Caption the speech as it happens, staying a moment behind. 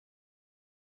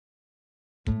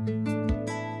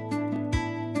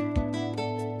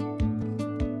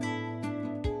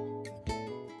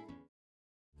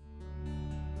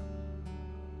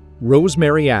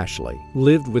Rosemary Ashley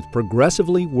lived with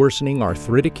progressively worsening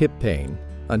arthritic hip pain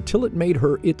until it made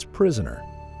her its prisoner.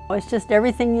 It's just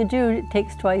everything you do, it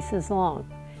takes twice as long,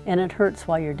 and it hurts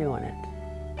while you're doing it.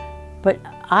 But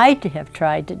I have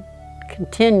tried to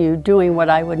continue doing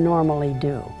what I would normally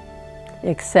do,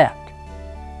 except,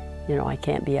 I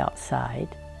can't be outside,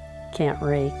 can't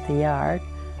rake the yard,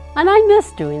 and I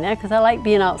miss doing that because I like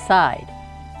being outside.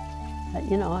 But,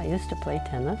 I used to play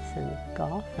tennis and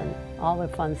golf and all the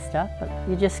fun stuff, but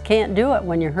you just can't do it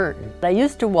when you're hurting. I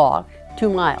used to walk 2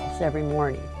 miles every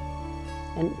morning,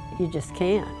 and you just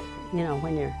can't,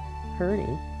 when you're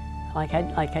hurting. Like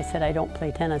I said, I don't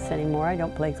play tennis anymore, I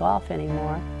don't play golf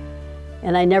anymore.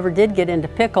 And I never did get into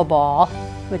pickleball,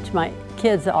 which my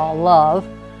kids all love,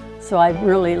 so I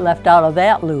really left out of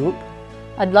that loop.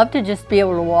 I'd love to just be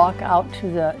able to walk out to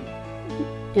the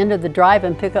end of the drive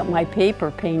and pick up my paper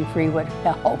pain-free would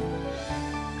help.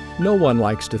 No one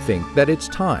likes to think that it's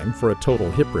time for a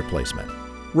total hip replacement.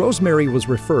 Rosemary was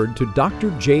referred to Dr.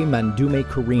 J. Mandume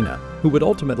Kerina, who would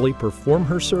ultimately perform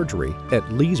her surgery at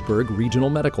Leesburg Regional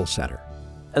Medical Center.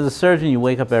 As a surgeon, you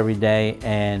wake up every day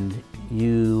and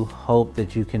you hope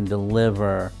that you can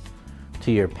deliver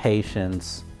to your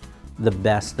patients the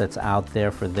best that's out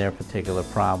there for their particular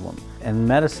problem. And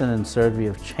medicine and surgery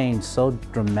have changed so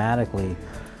dramatically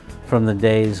from the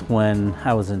days when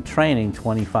I was in training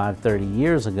 25, 30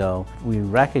 years ago. We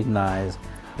recognize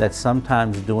that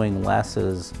sometimes doing less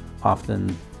is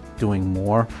often doing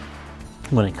more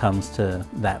when it comes to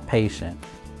that patient.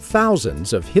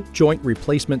 Thousands of hip joint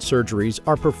replacement surgeries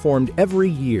are performed every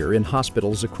year in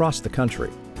hospitals across the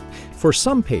country. For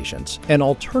some patients, an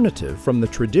alternative from the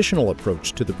traditional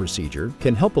approach to the procedure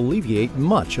can help alleviate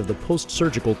much of the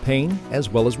post-surgical pain as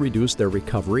well as reduce their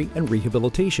recovery and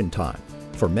rehabilitation time.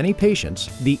 For many patients,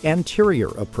 the anterior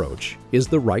approach is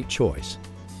the right choice.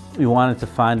 We wanted to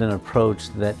find an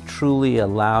approach that truly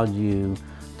allowed you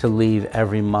to leave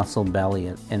every muscle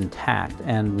belly intact,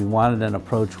 and we wanted an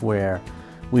approach where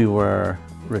we were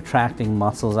retracting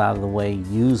muscles out of the way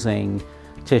using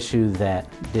tissue that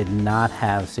did not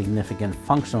have significant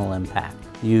functional impact.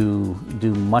 You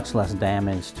do much less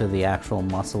damage to the actual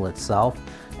muscle itself,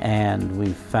 and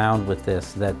we've found with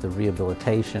this that the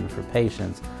rehabilitation for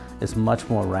patients is much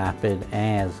more rapid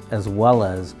as well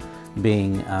as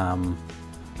being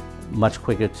much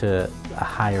quicker to a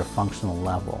higher functional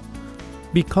level.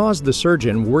 Because the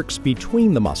surgeon works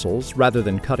between the muscles rather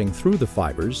than cutting through the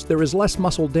fibers, there is less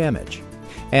muscle damage.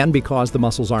 And because the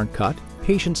muscles aren't cut,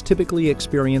 patients typically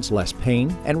experience less pain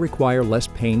and require less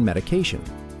pain medication.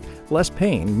 Less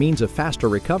pain means a faster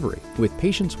recovery, with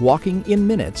patients walking in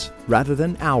minutes rather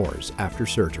than hours after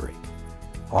surgery.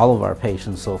 All of our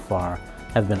patients so far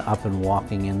have been up and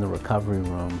walking in the recovery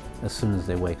room as soon as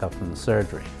they wake up from the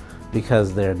surgery,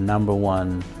 because their number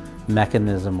one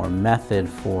mechanism or method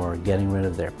for getting rid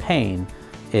of their pain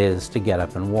is to get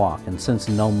up and walk. And since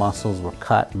no muscles were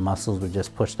cut and muscles were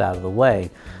just pushed out of the way,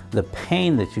 the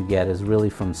pain that you get is really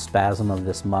from spasm of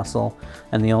this muscle,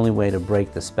 and the only way to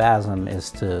break the spasm is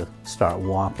to start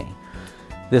walking.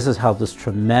 This has helped us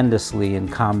tremendously in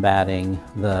combating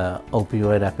the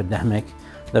opioid epidemic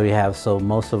that we have. So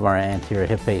most of our anterior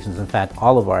hip patients, in fact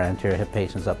all of our anterior hip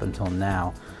patients up until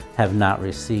now, have not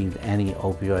received any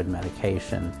opioid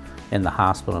medication in the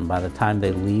hospital, and by the time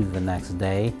they leave the next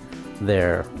day,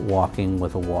 they're walking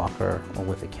with a walker or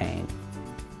with a cane.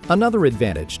 Another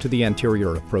advantage to the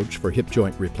anterior approach for hip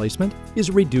joint replacement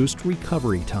is reduced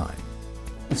recovery time.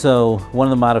 So one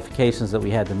of the modifications that we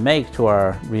had to make to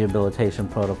our rehabilitation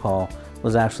protocol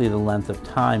was actually the length of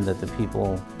time that the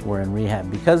people were in rehab.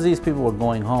 Because these people were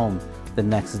going home the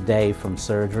next day from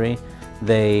surgery,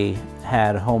 they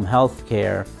had home health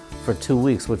care for 2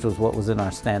 weeks, which was what was in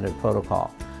our standard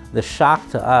protocol. The shock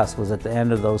to us was at the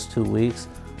end of those 2 weeks,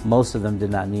 most of them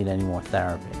did not need any more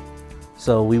therapy.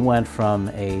 So we went from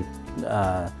a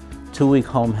 2-week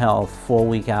home health,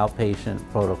 4-week outpatient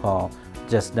protocol,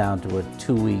 just down to a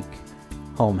 2-week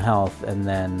home health and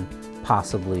then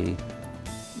possibly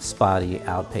spotty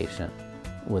outpatient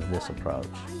with this approach.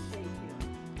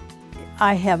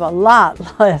 I have a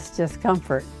lot less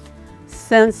discomfort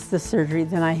since the surgery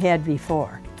than I had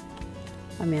before.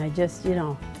 I mean, I just,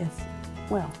 I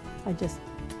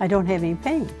don't have any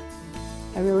pain.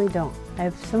 I really don't. I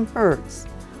have some hurts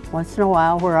once in a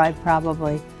while where I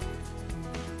probably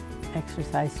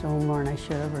exercised a little more than I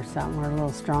should have or something, or a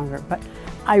little stronger. But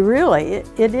I really,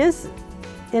 it is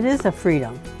a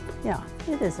freedom. Yeah,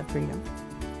 it is a freedom.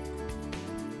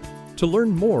 To learn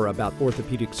more about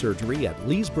orthopedic surgery at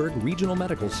Leesburg Regional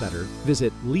Medical Center,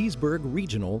 visit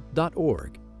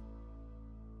leesburgregional.org.